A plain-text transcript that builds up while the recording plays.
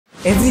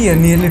Every year,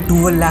 nearly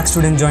 12 lakh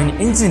students join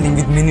engineering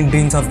with many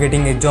dreams of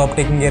getting a job,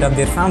 taking care of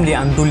their family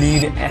and to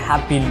lead a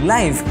happy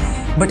life.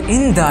 But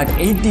in that,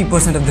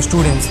 80% of the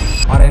students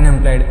are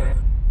unemployed.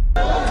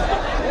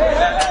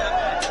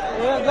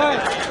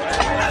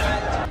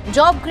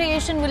 Job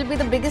creation will be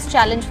the biggest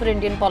challenge for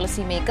Indian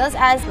policymakers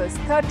as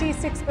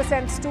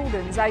 36%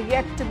 students are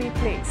yet to be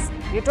placed.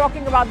 We're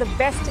talking about the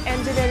best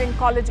engineering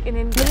college in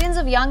India. millions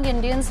of young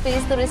Indians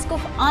face the risk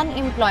of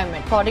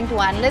unemployment. According to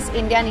analysts,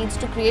 India needs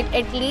to create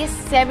at least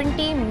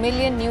 70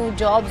 million new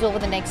jobs over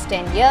the next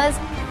 10 years.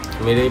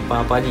 मेरे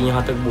पापा जी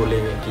यहाँ तक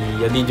बोलेंगे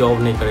कि यदि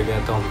job नहीं करेंगे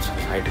तो हम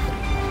सुसाइड करेंगे.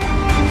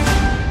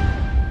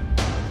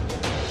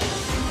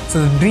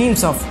 So the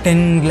dreams of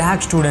 10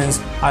 lakh students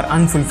are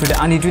unfulfilled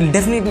and it will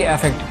definitely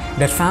affect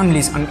their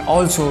families and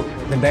also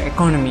the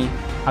economy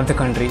of the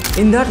country.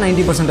 In that,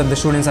 90% of the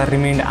students are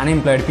remained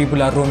unemployed.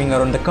 People are roaming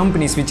around the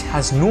companies which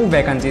has no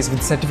vacancies,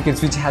 with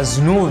certificates which has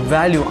no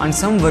value, and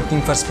some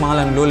working for small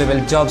and low level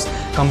jobs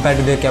compared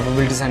to their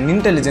capabilities and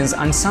intelligence,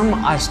 and some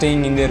are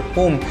staying in their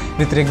home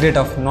with regret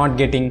of not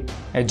getting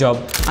a job.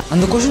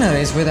 And the question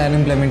arises whether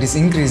unemployment is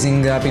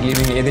increasing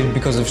rapidly, either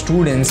because of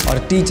students or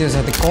teachers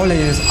or the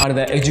colleges or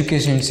the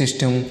education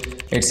system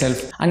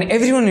itself. And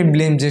everyone will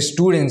blame the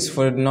students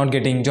for not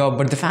getting job,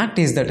 but the fact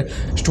is that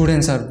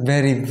students are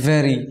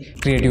very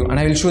creative, and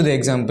I will show the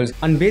examples.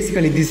 And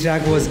basically this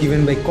rack was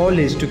given by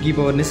college to keep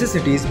our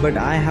necessities, but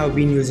I have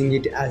been using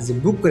it as a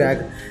book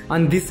rack.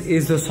 And this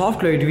is the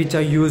soft light which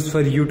I used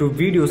for YouTube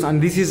videos,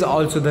 and this is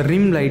also the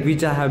rim light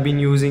which I have been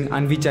using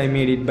and which I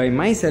made it by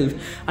myself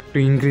to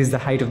increase the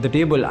height of the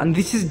table. And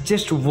this is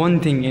just one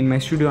thing in my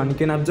studio, and you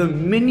can observe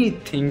many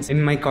things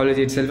in my college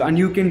itself, and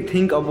you can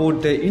think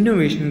about the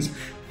innovations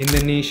in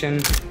the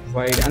nation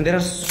wide. And there are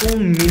so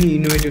many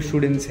innovative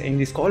students in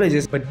these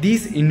colleges, but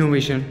this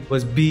innovation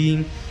was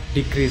being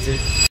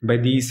decreased by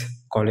these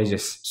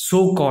colleges,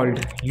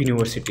 so-called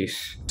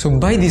universities. So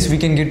by this we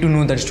can get to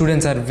know that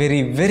students are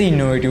very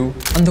innovative.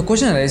 And the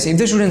question is, if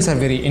the students are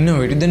very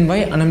innovative, then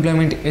why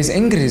unemployment is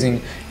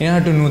increasing? In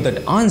order to know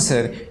that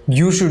answer,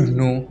 you should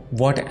know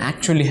what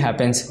actually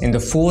happens in the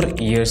 4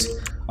 years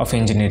of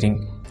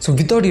engineering. So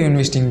without even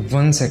wasting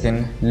 1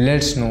 second,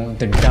 let's know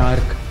the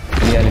dark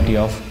reality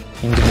of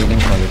engineering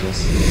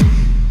colleges.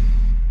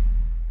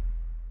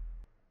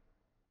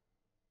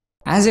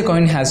 As a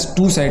coin has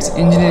two sides,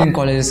 engineering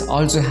colleges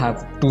also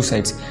have two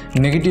sides,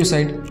 negative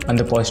side and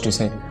the positive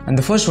side. And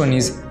the first one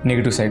is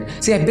negative side.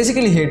 See, I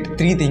basically hate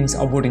three things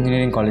about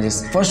engineering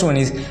colleges. First one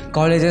is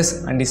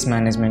colleges and its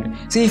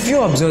management. See, if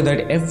you observe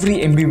that every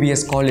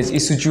MBBS college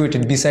is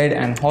situated beside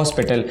an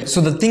hospital, so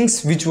the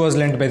things which was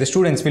learned by the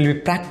students will be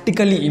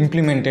practically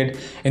implemented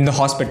in the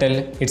hospital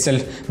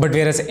itself. But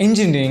whereas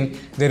engineering,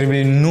 there will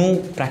be no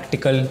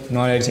practical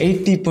knowledge.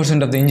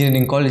 80% of the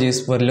engineering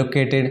colleges were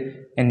located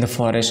in the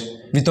forest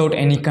without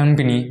any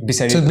company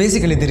beside it. So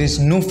basically there is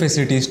no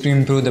facilities to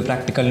improve the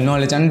practical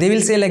knowledge, and they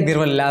will say like there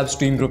were labs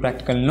to improve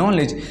practical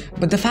knowledge,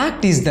 but the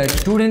fact is that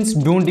students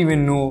don't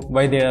even know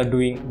why they are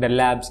doing the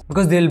labs,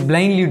 because they'll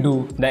blindly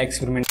do the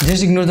experiment.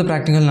 Just ignore the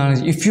practical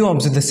knowledge. If you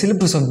observe the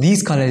syllabus of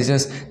these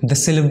colleges, the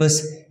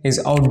syllabus is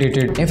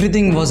outdated.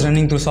 Everything was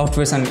running through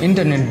softwares and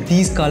internet.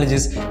 These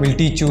colleges will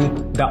teach you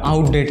the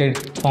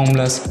outdated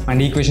formulas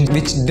and equations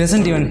which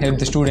doesn't even help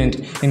the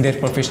student in their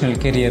professional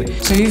career.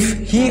 So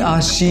if he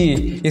or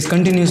she is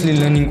continuously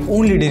learning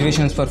only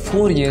derivations for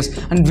 4 years,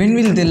 and when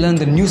will they learn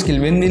the new skill?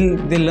 When will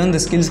they learn the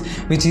skills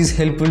which is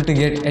helpful to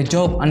get a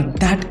job? And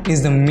that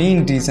is the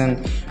main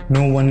reason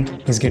no one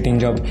is getting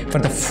job. For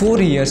the 4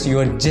 years you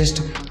are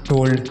just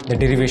told the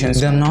derivations.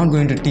 They are not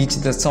going to teach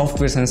the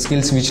softwares and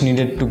skills which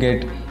needed to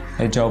get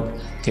a job.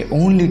 They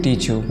only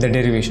teach you the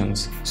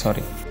derivations,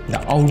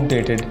 the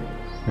outdated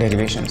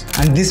derivations.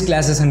 And these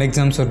classes and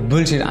exams are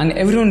bullshit, and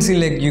everyone see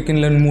like you can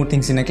learn more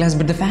things in a class,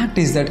 but the fact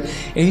is that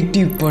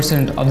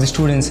 80% of the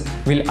students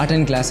will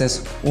attend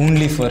classes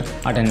only for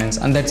attendance,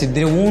 and that's it.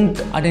 They won't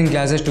attend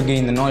classes to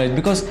gain the knowledge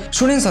because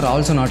students are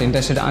also not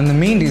interested. And the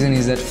main reason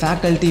is that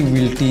faculty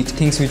will teach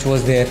things which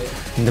was there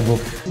in the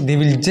book. They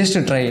will just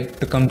try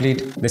to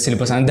complete the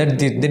syllabus, and that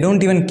they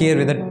don't even care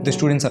whether the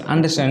students are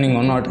understanding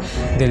or not.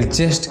 They'll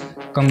just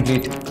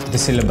complete the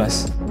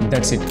syllabus.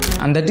 That's it.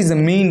 And that is the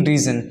main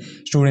reason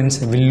students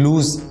will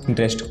lose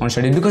interest on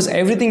study, because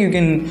everything you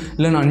can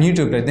learn on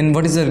YouTube, right? Then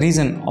what is the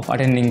reason of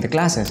attending the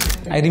classes?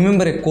 I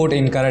remember a quote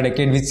in Karate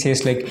Kid which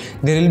says like,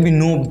 there will be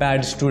no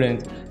bad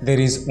student, there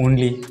is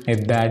only a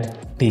bad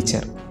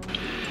teacher.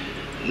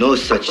 No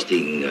such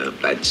thing,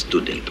 bad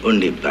student,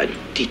 only bad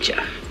teacher.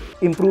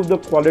 Improve the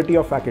quality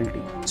of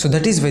faculty. So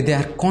that is why they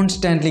are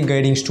constantly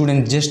guiding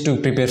students just to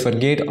prepare for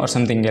GATE or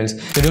something else.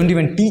 They don't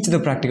even teach the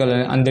practical,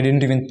 and they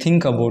didn't even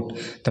think about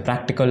the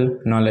practical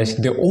knowledge.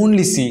 They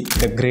only see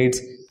the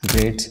grades.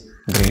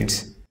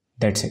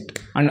 That's it.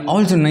 And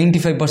also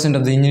 95%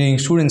 of the engineering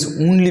students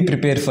only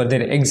prepare for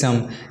their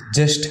exam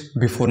just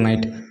before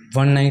night.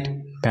 One night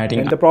batting.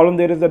 And the problem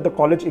there is that the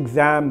college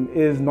exam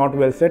is not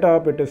well set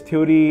up. It is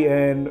theory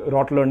and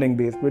rote learning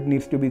based, which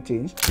needs to be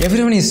changed.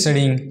 Everyone is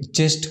studying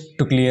just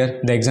to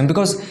clear the exam,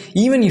 because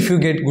even if you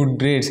get good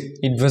grades,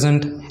 it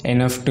wasn't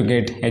enough to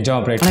get a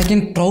job, right? And I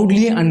can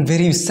proudly and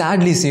very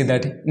sadly say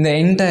that in the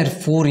entire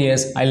 4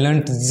 years, I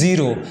learned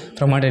zero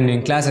from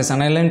attending classes,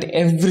 and I learned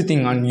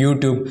everything on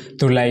YouTube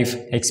through life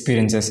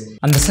experiences.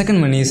 And the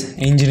second one is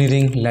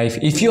engineering life.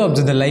 If you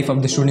observe the life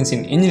of the students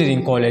in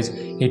engineering college,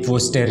 it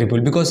was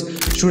terrible, because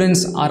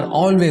students are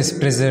always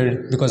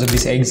pressured because of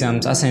these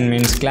exams,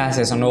 assignments,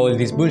 classes and all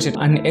this bullshit,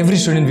 and every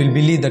student will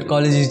believe that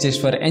college is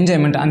just for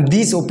enjoyment, and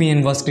this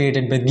opinion was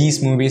created by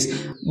these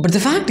movies. But the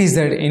fact is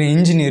that in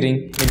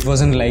engineering, it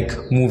wasn't like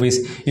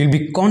movies. You'll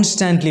be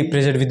constantly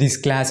pressured with these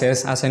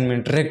classes,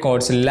 assignment,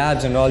 records,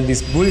 labs and all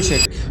this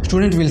bullshit.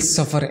 Students will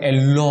suffer a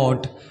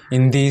lot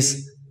in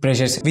these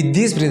pressures. With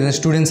these pressures,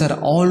 students are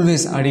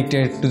always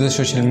addicted to the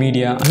social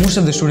media. Most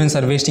of the students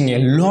are wasting a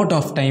lot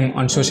of time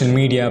on social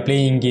media,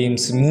 playing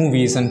games,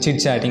 movies and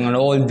chit-chatting and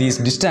all these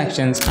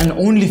distractions, and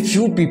only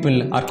few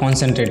people are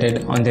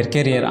concentrated on their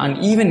career. And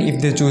even if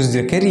they choose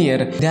their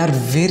career, they are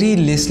very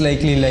less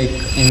likely like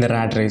in the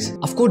rat race.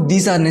 Of course,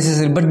 these are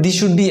necessary, but these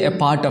should be a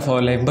part of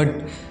our life.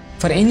 But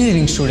for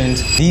engineering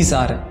students, these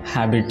are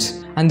habits.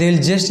 And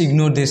they'll just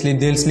ignore their sleep.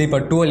 They'll sleep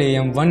at 12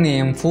 AM, 1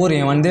 AM, 4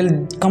 AM and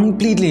they'll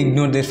completely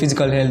ignore their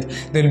physical health.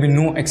 There will be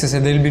no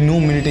exercise, there will be no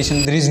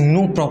meditation, there is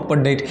no proper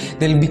diet.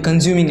 They'll be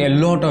consuming a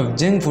lot of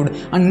junk food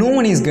and no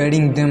one is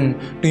guiding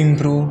them to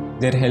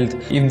improve their health.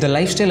 If the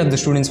lifestyle of the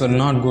students were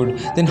not good,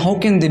 then how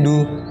can they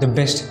do the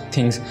best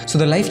things? So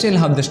the lifestyle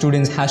of the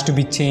students has to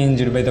be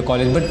changed by the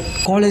college, but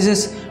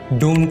colleges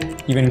don't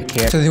even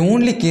care. So they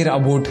only care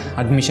about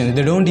admissions.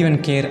 They don't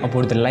even care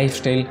about the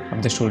lifestyle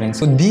of the students.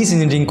 So these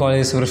engineering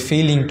colleges were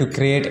failing to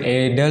create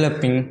a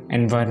developing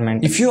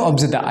environment. If you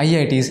observe the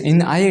IITs, in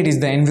the IITs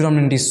the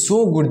environment is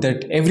so good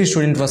that every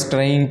student was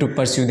trying to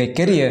pursue their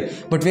career,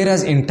 but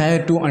whereas in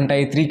tier 2 and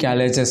tier 3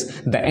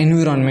 colleges the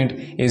environment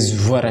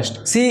is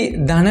worst. See,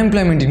 the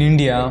unemployment in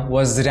India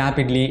was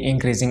rapidly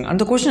increasing, and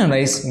the question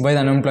arises why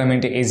the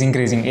unemployment is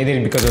increasing,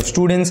 either because of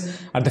students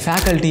or the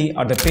faculty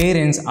or the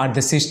parents or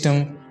the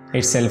system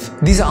itself.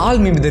 These all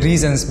may be the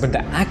reasons, but the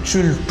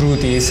actual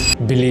truth is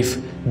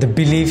belief. The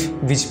belief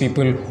which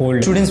people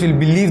hold. Students will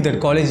believe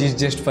that college is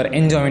just for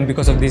enjoyment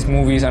because of these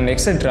movies and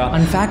etc.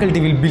 And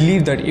faculty will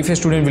believe that if a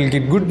student will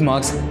get good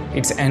marks,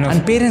 it's enough.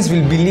 And parents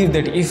will believe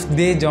that if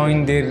they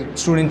join their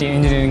student in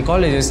engineering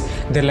colleges,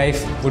 their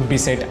life would be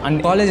set.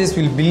 And colleges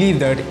will believe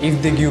that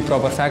if they give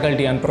proper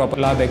faculty and proper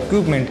lab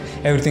equipment,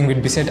 everything will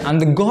be set. And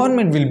the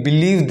government will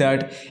believe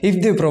that if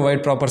they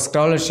provide proper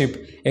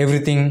scholarship,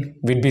 everything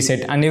will be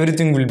set and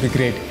everything will be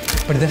great.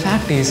 But the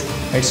fact is,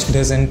 it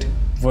doesn't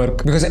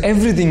work, because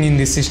everything in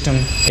this system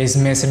is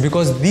messed,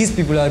 because these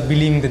people are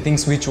believing the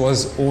things which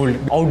was old,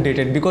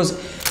 outdated, because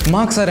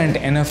marks aren't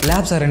enough,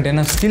 labs aren't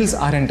enough, skills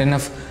aren't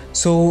enough.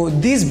 So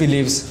these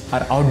beliefs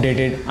are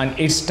outdated and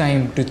it's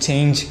time to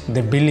change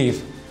the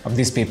belief of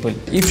these people.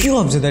 If you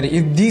observe that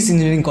if these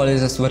engineering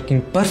colleges are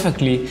working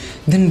perfectly,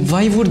 then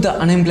why would the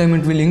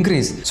unemployment will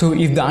increase? So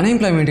if the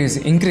unemployment is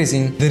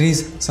increasing, there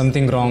is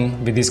something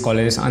wrong with these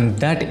colleges, and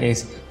that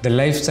is the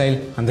lifestyle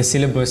and the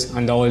syllabus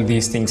and all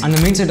these things. And the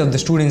mindset of the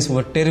students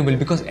were terrible,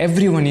 because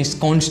everyone is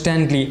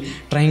constantly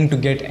trying to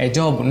get a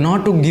job,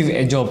 not to give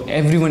a job.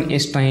 Everyone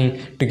is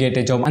trying to get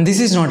a job, and this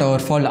is not our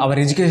fault. Our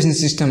education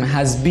system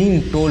has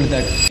been told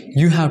that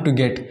you have to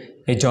get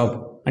a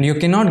job, and you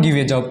cannot give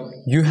a job,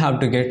 you have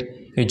to get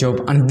a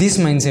job, and this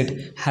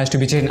mindset has to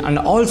be changed. And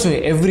also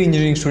every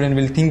engineering student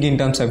will think in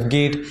terms of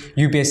GATE,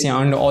 UPSC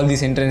and all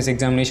these entrance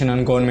examination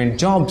and government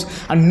jobs,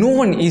 and no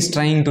one is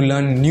trying to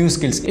learn new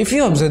skills. If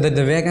you observe that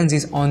the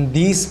vacancies on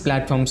these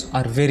platforms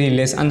are very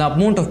less, and the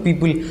amount of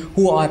people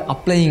who are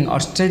applying or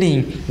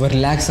studying were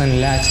lakhs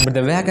and lakhs, but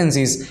the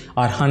vacancies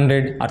are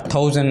 100 or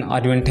 1000 or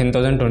even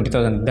 10,000,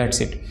 20,000,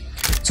 that's it.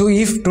 So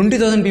if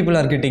 20,000 people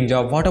are getting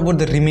job, what about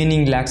the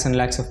remaining lakhs and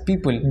lakhs of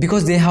people?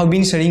 Because they have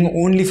been studying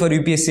only for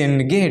UPSC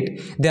and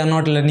GATE, they are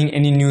not learning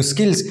any new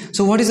skills.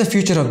 So what is the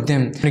future of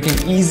them? You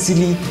can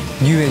easily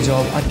give a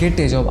job or get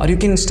a job, or you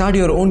can start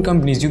your own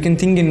companies. You can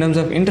think in terms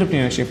of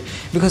entrepreneurship,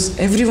 because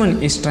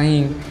everyone is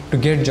trying to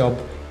get job.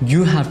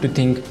 You have to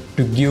think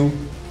to give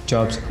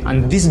jobs,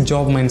 and this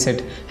job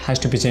mindset has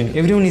to be changed.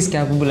 Everyone is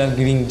capable of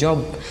giving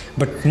job,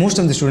 but most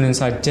of the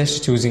students are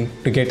just choosing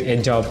to get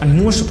a job,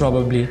 and most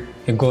probably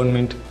a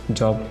government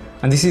job.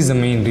 And this is the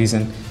main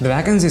reason. The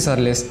vacancies are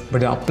less,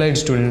 but the applied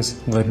students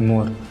were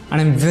more.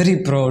 And I'm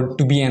very proud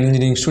to be an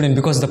engineering student,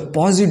 because the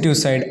positive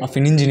side of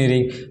an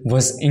engineering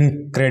was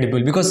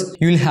incredible, because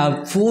you will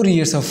have 4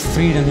 years of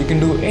freedom. You can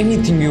do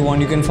anything you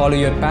want. You can follow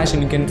your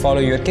passion, you can follow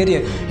your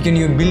career, you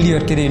can build your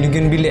career, you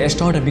can build a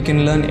startup, you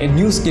can learn a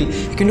new skill,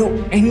 you can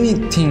do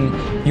anything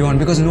you want,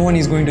 because no one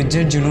is going to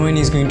judge you, no one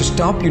is going to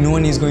stop you, no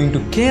one is going to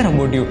care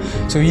about you.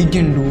 So you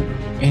can do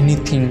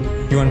anything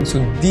you want. So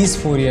these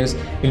 4 years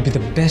will be the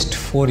best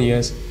 4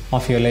 years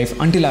of your life,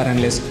 until or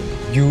unless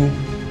you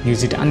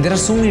use it. And there are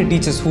so many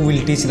teachers who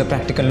will teach the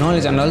practical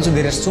knowledge, and also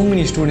there are so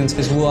many students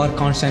who are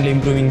constantly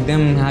improving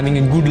them, having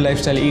a good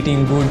lifestyle,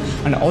 eating good,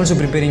 and also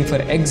preparing for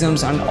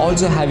exams, and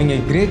also having a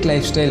great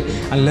lifestyle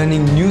and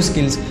learning new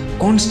skills,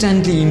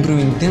 constantly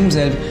improving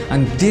themselves.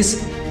 And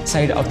this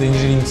side of the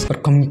engineering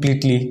are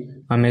completely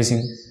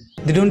amazing.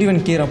 They don't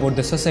even care about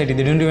the society,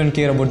 they don't even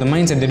care about the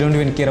mindset, they don't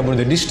even care about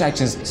the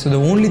distractions. So the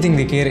only thing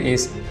they care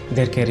is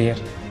their career.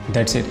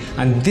 That's it.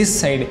 And this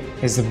side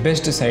is the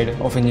best side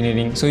of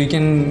engineering. So you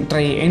can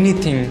try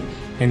anything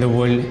in the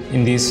world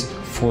in these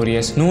 4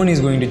 years. No one is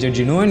going to judge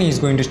you, no one is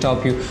going to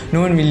stop you, no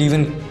one will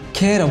even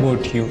care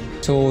about you.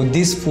 So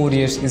these 4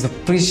 years is a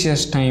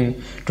precious time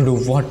to do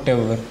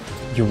whatever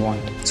you want.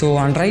 So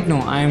and right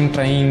now I am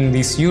trying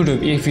this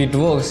YouTube. If it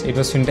works, it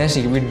was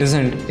fantastic. If it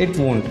doesn't, it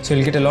won't. So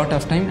you'll get a lot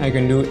of time. I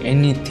can do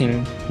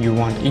anything you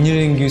want.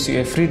 Engineering gives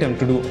you a freedom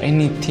to do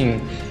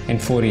anything in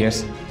 4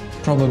 years.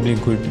 Probably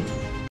good.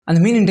 And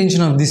the main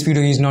intention of this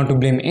video is not to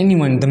blame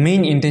anyone. The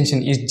main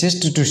intention is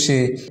just to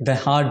share the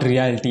hard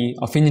reality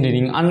of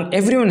engineering, and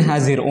everyone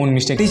has their own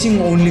mistake. Teaching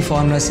only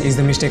formulas is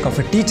the mistake of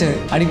a teacher.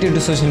 Addicted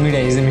to social media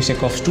is the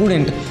mistake of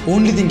student.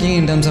 Only thinking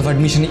in terms of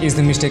admission is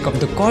the mistake of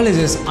the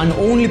colleges, and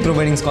only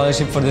providing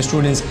scholarship for the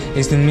students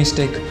is the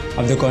mistake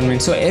of the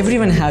government. So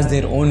everyone has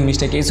their own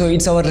mistake. So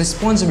it's our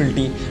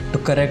responsibility to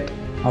correct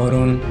our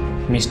own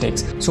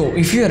mistakes. So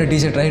if you are a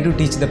teacher, try to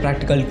teach the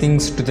practical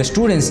things to the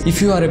students.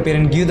 If you are a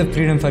parent, give the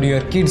freedom for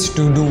your kids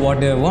to do what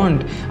they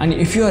want. And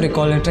if you are a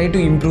college, try to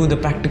improve the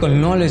practical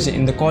knowledge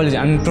in the college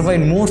and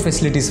provide more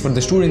facilities for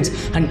the students.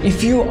 And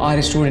if you are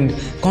a student,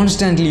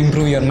 constantly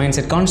improve your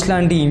mindset,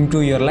 constantly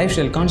improve your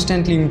lifestyle,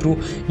 constantly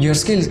improve your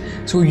skills.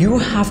 So you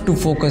have to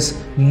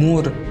focus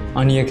more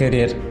on your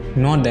career,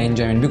 not the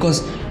enjoyment,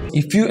 because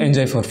if you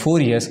enjoy for 4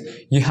 years,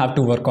 you have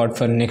to work hard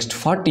for next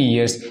 40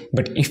 years.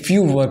 But if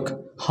you work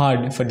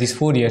hard for these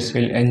 4 years,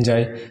 you'll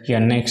enjoy your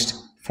next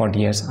 40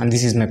 years. And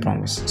this is my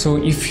promise. So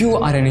if you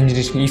are an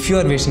engineer, if you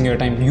are wasting your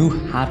time, you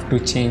have to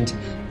change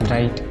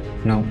right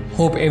now.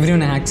 Hope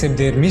everyone accept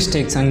their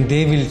mistakes and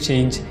they will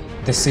change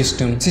the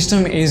system.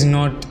 System is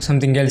not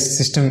something else.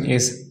 System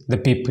is the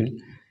people.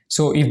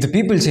 So if the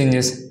people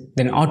changes,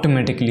 then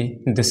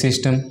automatically the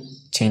system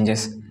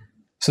changes.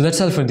 So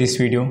that's all for this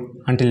video.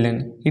 Until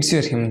then, it's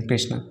your Hemanth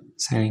Krishna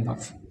signing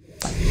off.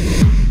 Bye.